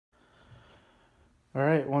All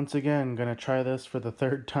right, once again, gonna try this for the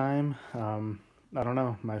third time. I don't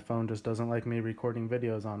know, my phone just doesn't like me recording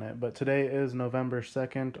videos on it. But today is November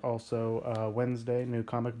 2nd, also Wednesday, New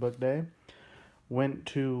Comic Book Day. Went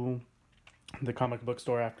to the comic book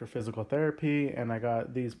store after physical therapy, and I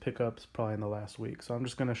got these pickups probably in the last week. So I'm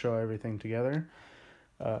just gonna show everything together.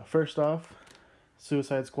 First off,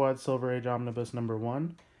 Suicide Squad Silver Age Omnibus number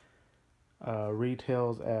 1.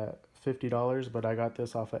 Retails at $50, but I got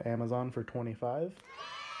this off of Amazon for $25.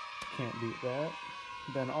 Can't beat that.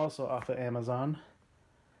 Then also off of Amazon,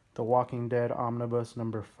 The Walking Dead Omnibus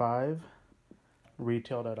number 5,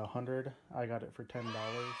 retailed at $100. I got it for $10,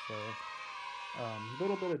 so a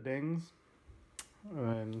little bit of dings,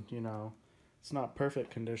 and it's not perfect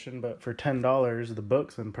condition, but for $10, the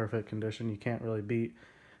book's in perfect condition. You can't really beat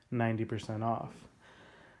 90% off.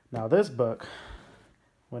 Now this book,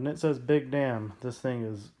 when it says Big Damn, this thing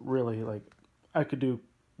is really like, I could do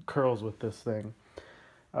curls with this thing.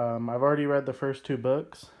 I've already read the first 2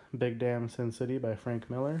 books, Big Damn Sin City by Frank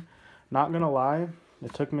Miller. Not gonna lie,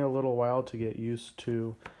 it took me a little while to get used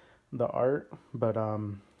to the art, but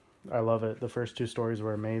I love it. The first 2 stories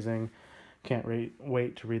were amazing. Can't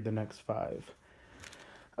wait to read the next 5.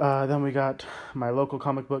 Then we got my local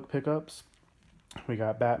comic book pickups. We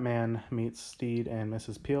got Batman Meets Steed and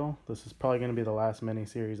Mrs. Peel. This is probably going to be the last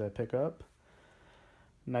mini-series I pick up.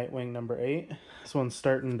 Nightwing number 8. This one's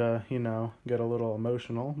starting to, get a little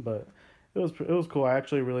emotional, but it was cool. I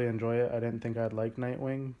actually really enjoy it. I didn't think I'd like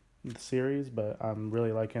Nightwing the series, but I'm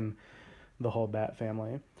really liking the whole Bat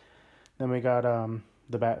family. Then we got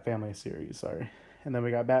the Bat Family series, sorry. And then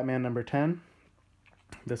we got Batman number 10.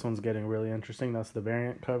 This one's getting really interesting. That's the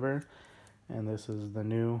variant cover, and this is the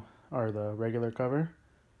new, or the regular cover.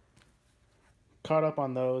 Caught up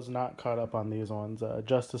on those, not caught up on these ones.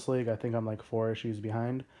 Justice League, I think I'm like 4 issues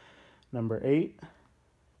behind. Number 8.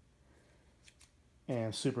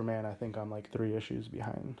 And Superman, I think I'm like 3 issues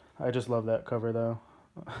behind. I just love that cover though.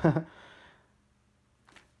 But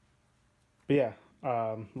yeah,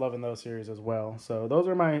 loving those series as well. So those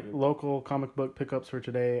are my local comic book pickups for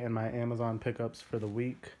today and my Amazon pickups for the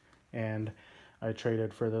week. And I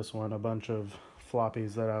traded for this one a bunch of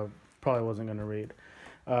floppies that I probably wasn't going to read.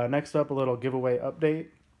 Next up, a little giveaway update.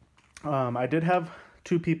 I did have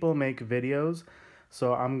 2 people make videos,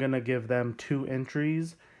 so I'm going to give them 2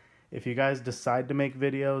 entries. If you guys decide to make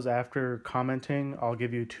videos after commenting, I'll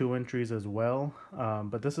give you 2 entries as well.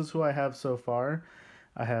 But this is who I have so far.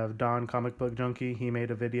 I have Don Comic Book Junkie, he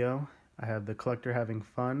made a video. I have The Collector Having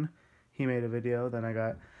Fun, he made a video. Then I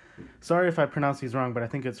got, sorry if I pronounce these wrong, but I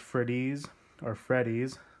think it's Freddy's, or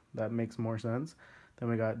Freddy's. That makes more sense. Then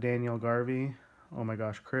we got Daniel Garvey, Oh My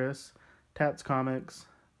Gosh Chris, Tats Comics,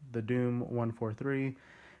 The Doom 143, and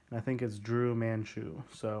I think it's Drew Manchu.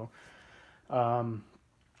 So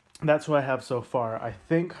that's what I have so far. I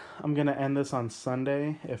think I'm going to end this on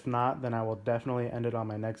Sunday. If not, then I will definitely end it on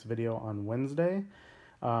my next video on Wednesday.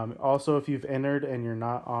 Also, if you've entered and you're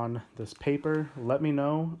not on this paper, let me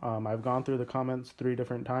know. I've gone through the comments 3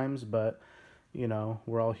 different times, but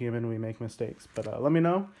we're all human, we make mistakes. But let me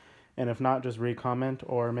know. And if not, just re-comment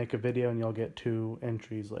or make a video and you'll get 2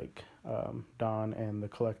 entries like Don and the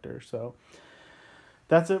Collector. So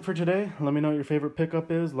that's it for today. Let me know what your favorite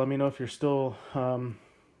pickup is. Let me know if you're still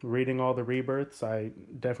reading all the rebirths. I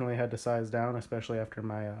definitely had to size down, especially after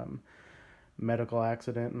my medical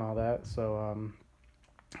accident and all that. So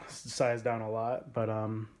size down a lot. But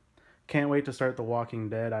can't wait to start The Walking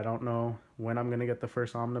Dead. I don't know when I'm going to get the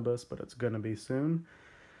first omnibus, but it's going to be soon.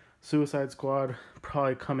 Suicide Squad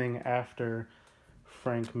probably coming after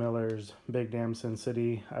Frank Miller's Big Damn Sin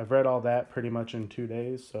City. I've read all that pretty much in 2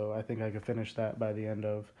 days, so I think I could finish that by the end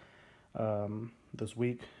of this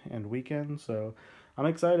week and weekend. So I'm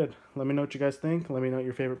excited. Let me know what you guys think. Let me know what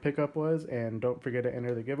your favorite pickup was, and don't forget to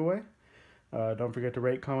enter the giveaway. Don't forget to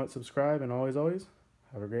rate, comment, subscribe, and always,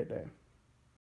 have a great day.